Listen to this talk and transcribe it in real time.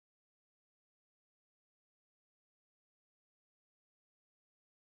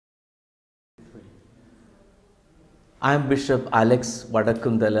I am Bishop Alex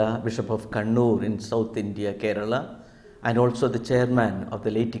Vadakumthala, Bishop of Kannur in South India, Kerala, and also the Chairman of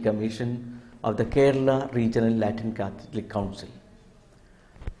the Laity Commission of the Kerala Regional Latin Catholic Council.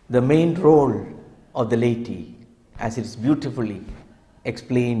 The main role of the laity, as it is beautifully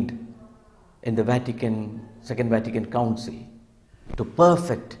explained in the Second Vatican Council, to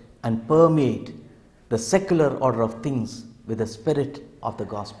perfect and permeate the secular order of things with the spirit of the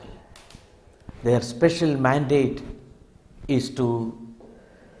gospel. Their special mandate is to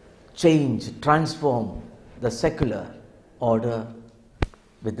transform the secular order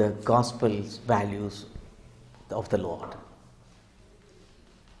with the gospel's values of the Lord.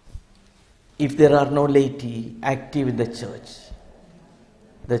 If there are no laity active in the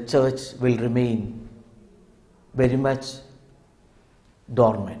church will remain very much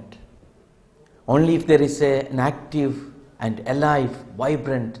dormant. Only if there is an active and alive,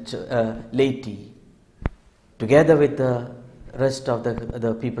 vibrant laity, together with the rest of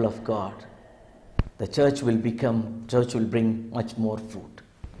the people of God, the church will bring much more fruit.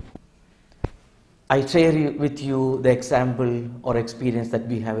 I share with you the example or experience that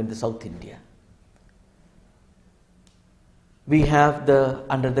we have in the South India. We have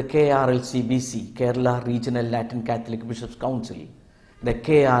under the KRLCBC, Kerala Regional Latin Catholic Bishops Council, the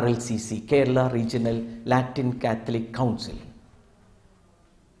KRLCC, Kerala Regional Latin Catholic Council,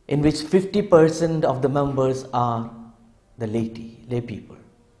 in which 50% of the members are the lay people.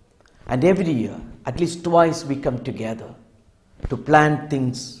 And every year, at least twice, we come together to plan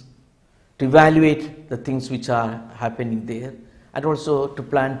things, to evaluate the things which are happening there, and also to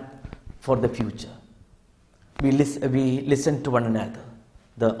plan for the future. We listen to one another,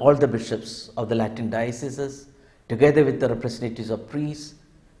 all the bishops of the Latin dioceses, together with the representatives of priests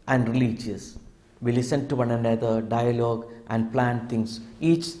and religious. We listen to one another, dialogue, and plan things.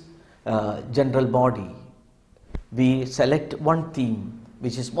 Each general body, we select one theme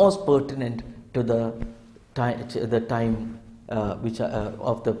which is most pertinent to the time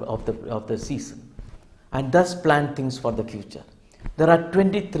of the season, and thus plan things for the future. There are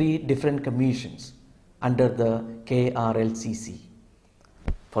 23 different commissions under the KRLCC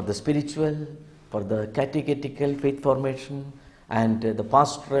for the spiritual, for the catechetical faith formation, and the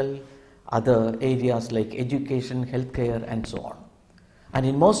pastoral, other areas like education, healthcare, and so on. And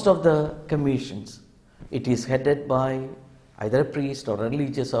in most of the commissions, it is headed by either a priest or a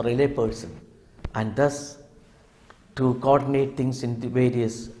religious or a lay person, and thus to coordinate things in the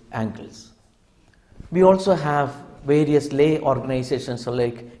various angles. We also have various lay organizations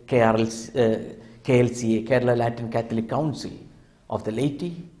like KLCA, Kerala Latin Catholic Council of the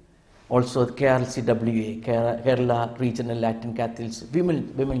Laity, also the KRLCWA, Kerala Regional Latin Catholic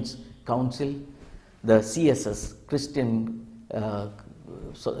Women's Council, the CSS, Christian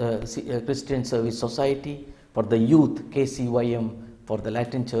Service Society, for the youth, KCYM, for the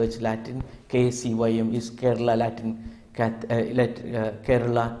Latin Church Latin, KCYM is Kerala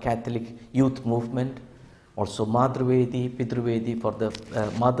Kerala Catholic Youth Movement, also Madhruvedi, Pitruvedi for the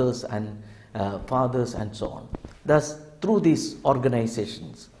mothers and fathers, and so on. Thus, through these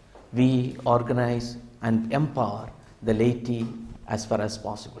organizations, we organize and empower the laity as far as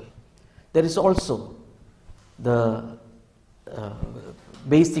possible. There is also the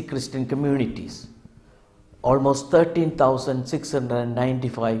basic Christian communities, almost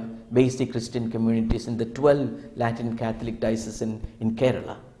 13,695 basic Christian communities in the 12 Latin Catholic dioceses in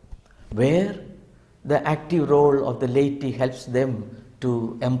Kerala, where the active role of the laity helps them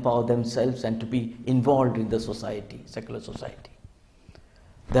to empower themselves and to be involved in the society, secular society.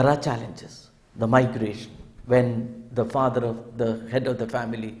 There are challenges. The migration, when the head of the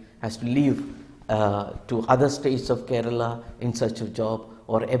family has to leave to other states of Kerala in search of job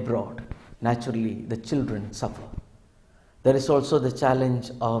or abroad, naturally the children suffer. There is also the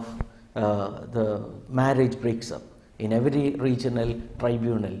challenge of the marriage breaks up. In every regional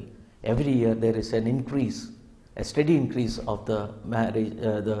tribunal, every year there is a steady increase of the marriage,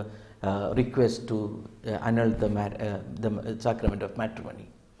 request to annul the sacrament of matrimony.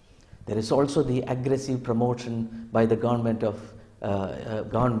 There is also the aggressive promotion by the government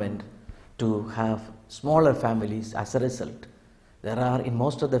to have smaller families. As a result, there are in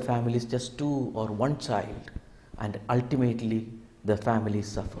most of the families just 2 or 1 child, and ultimately the families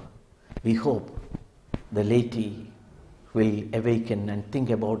suffer. We hope the laity will awaken and think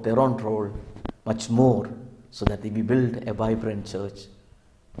about their own role much more, so that we build a vibrant church,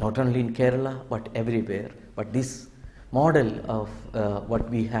 not only in Kerala but everywhere. But this model of what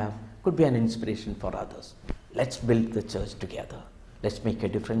we have could be an inspiration for others. Let's build the church together. Let's make a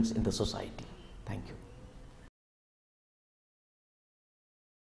difference in the society. Thank you.